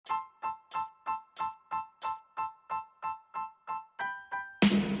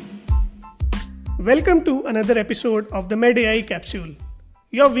Welcome to another episode of the MedAI Capsule,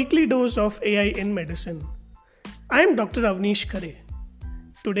 your weekly dose of AI in medicine. I am Dr. Avneesh.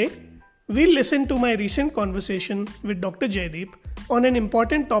 Today, we'll listen to my recent conversation with Dr. Jaideep on an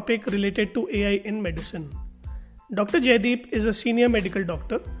important topic related to AI in medicine. Dr. Jaideep is a senior medical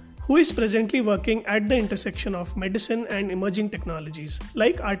doctor who is presently working at the intersection of medicine and emerging technologies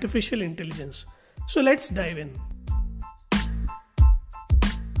like artificial intelligence. So let's dive in.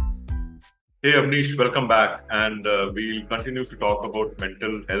 Hey Avneesh, welcome back, and we'll continue to talk about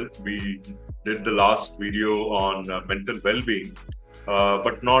mental health. We did the last video on mental well-being,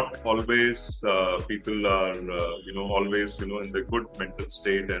 but not always people are, always, in the good mental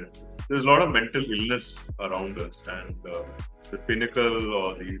state, and there's a lot of mental illness around us. And the pinnacle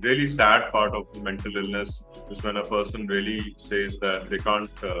or the really sad part of the mental illness is when a person really says that they can't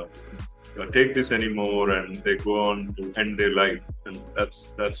take this anymore, and they go on to end their life. And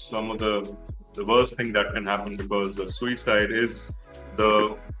that's some of the worst thing that can happen, because suicide is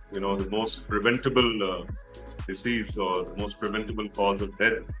the most preventable disease or the most preventable cause of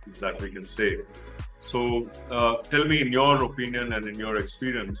death that we can say. So tell me, in your opinion and in your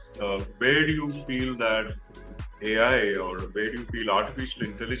experience, where do you feel that AI or where do you feel artificial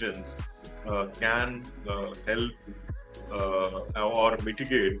intelligence can help or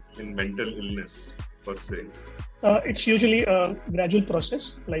mitigate in mental illness per se? It's usually a gradual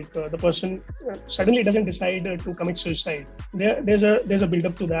process. Like the person suddenly doesn't decide to commit suicide. There's a build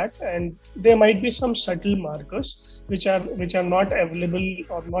up to that, and there might be some subtle markers which are not available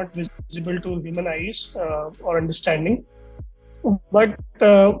or not visible to human eyes or understanding. But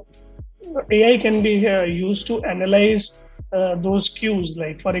AI can be used to analyze those cues,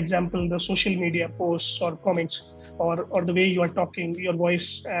 like for example the social media posts or comments, or the way you are talking, your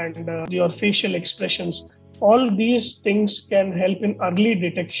voice and your facial expressions. All these things can help in early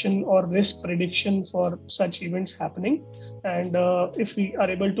detection or risk prediction for such events happening. And if we are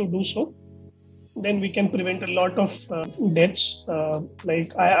able to do so, then we can prevent a lot of deaths.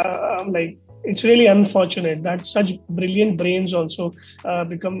 It's really unfortunate that such brilliant brains also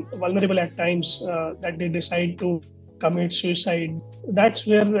become vulnerable at times, that they decide to commit suicide. That's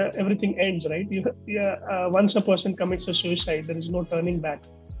where everything ends, right? Once a person commits a suicide, there is no turning back.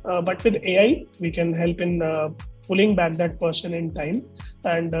 But with AI, we can help in pulling back that person in time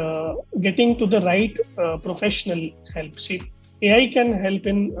and getting to the right professional help. See, AI can help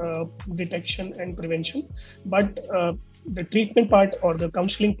in detection and prevention, but the treatment part or the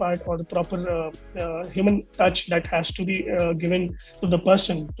counseling part or the proper human touch that has to be given to the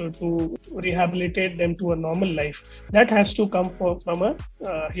person to rehabilitate them to a normal life, that has to come from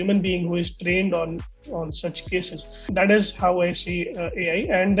a human being who is trained on such cases. That is how I see AI.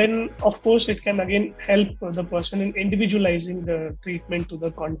 And then of course it can again help the person in individualizing the treatment to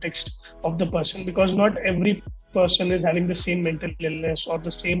the context of the person, because not every person is having the same mental illness or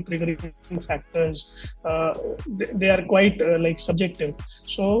the same triggering factors. They are quite subjective.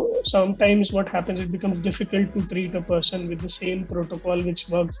 So sometimes what happens, it becomes difficult to treat a person with the same protocol which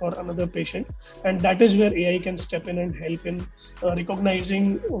worked for another patient, and that is where AI can step in and help in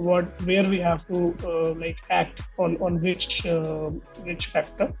recognizing where we have to act on which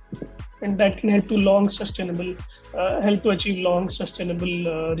factor, and that can help to achieve long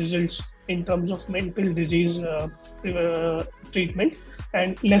sustainable results in terms of mental disease treatment,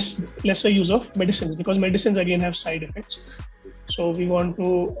 and lesser use of medicines, because medicines again have side effects. So we want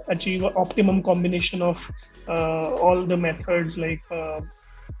to achieve an optimum combination of all the methods, like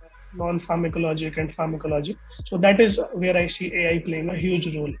non-pharmacologic and pharmacologic. So that is where I see AI playing a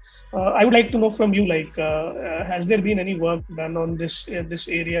huge role. I would like to know from you, has there been any work done on this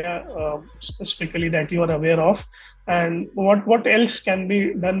area specifically that you are aware of, and what else can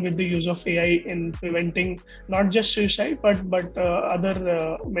be done with the use of AI in preventing not just suicide but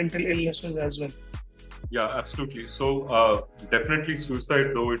other mental illnesses as well? Yeah, absolutely. So definitely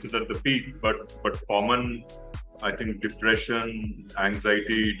suicide, though it is at the peak, but common, I think, depression,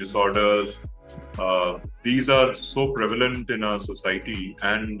 anxiety disorders, these are so prevalent in our society,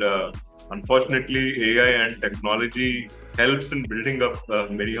 and unfortunately AI and technology helps in building up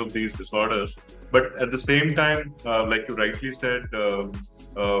many of these disorders. But at the same time, like you rightly said,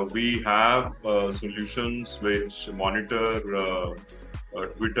 we have solutions which monitor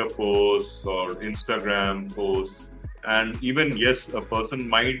Twitter posts or Instagram posts, and even, yes, a person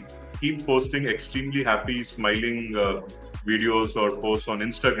might keep posting extremely happy, smiling videos or posts on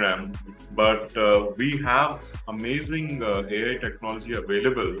Instagram, but we have amazing AI technology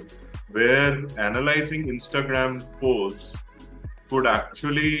available where analyzing Instagram posts could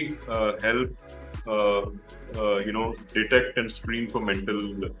actually help detect and screen for mental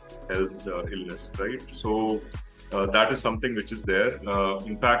health illness, right? So that is something which is there.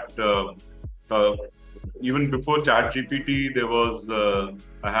 In fact, even before ChatGPT, there was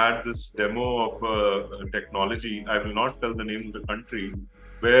I had this demo of a technology. I will not tell the name of the country,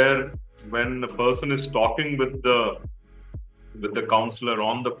 where when a person is talking with the counselor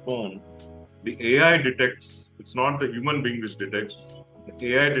on the phone, the AI detects. It's not the human being which detects.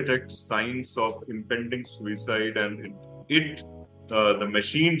 The AI detects signs of impending suicide, and the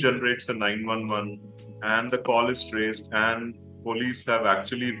machine generates a 911, and the call is traced, and police have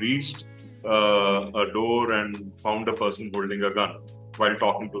actually reached a door and found a person holding a gun while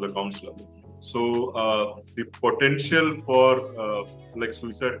talking to the counselor. So the potential for like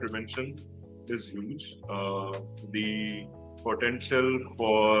suicide prevention is huge. The potential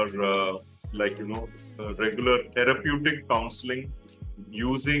for regular therapeutic counseling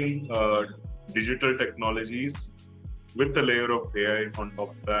using digital technologies with a layer of AI on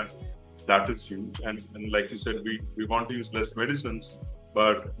top of that is huge. And like you said, we want to use less medicines,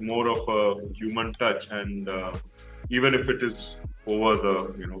 but more of a human touch. And even if it is over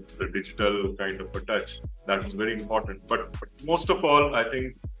the digital kind of a touch, that is very important. But most of all, I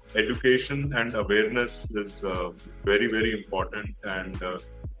think education and awareness is very, very important. And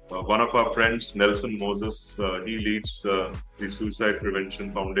one of our friends, Nelson Moses, he leads the Suicide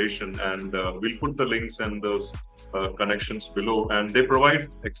Prevention Foundation, and we'll put the links and those connections below. And they provide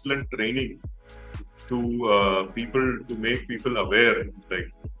excellent training to people, to make people aware, like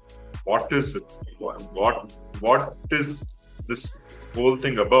what is it, what is this whole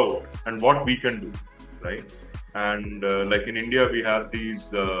thing about, and what we can do, right? And like in India, we have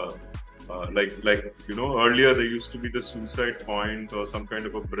these. Earlier there used to be the suicide point or some kind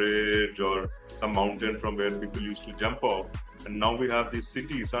of a bridge or some mountain from where people used to jump off. And now we have these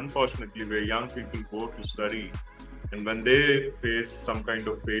cities, unfortunately, where young people go to study. And when they face some kind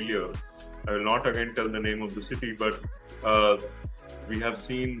of failure, I will not again tell the name of the city, but we have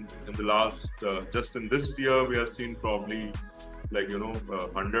seen in the last, just in this year, we have seen probably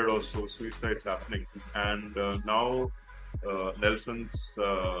 100 or so suicides happening. And now Nelson's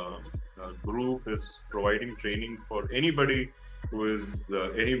group is providing training for anybody who is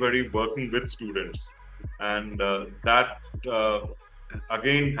anybody working with students, and that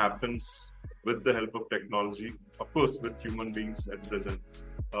again happens with the help of technology, of course, with human beings at present.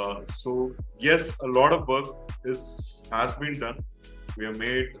 So yes, a lot of work has been done. We have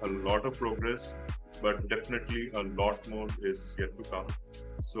made a lot of progress, but definitely a lot more is yet to come.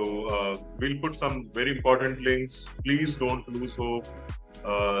 So we'll put some very important links. Please don't lose hope.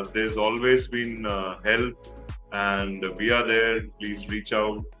 There's always been help, and we are there. Please reach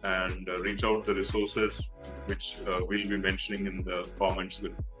out and reach out the resources which we'll be mentioning in the comments.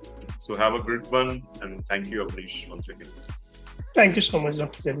 So have a good one, and thank you, Avneesh, once again. Thank you so much,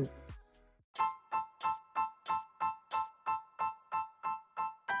 Dr. Jaideep.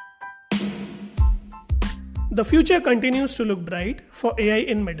 The future continues to look bright for AI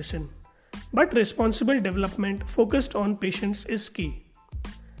in medicine, but responsible development focused on patients is key.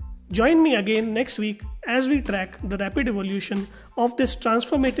 Join me again next week as we track the rapid evolution of this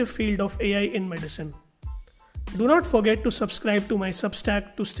transformative field of AI in medicine. Do not forget to subscribe to my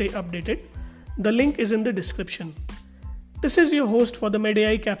Substack to stay updated. The link is in the description. This is your host for the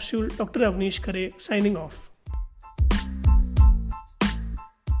MedAI capsule, Dr. Avneesh Khare, signing off.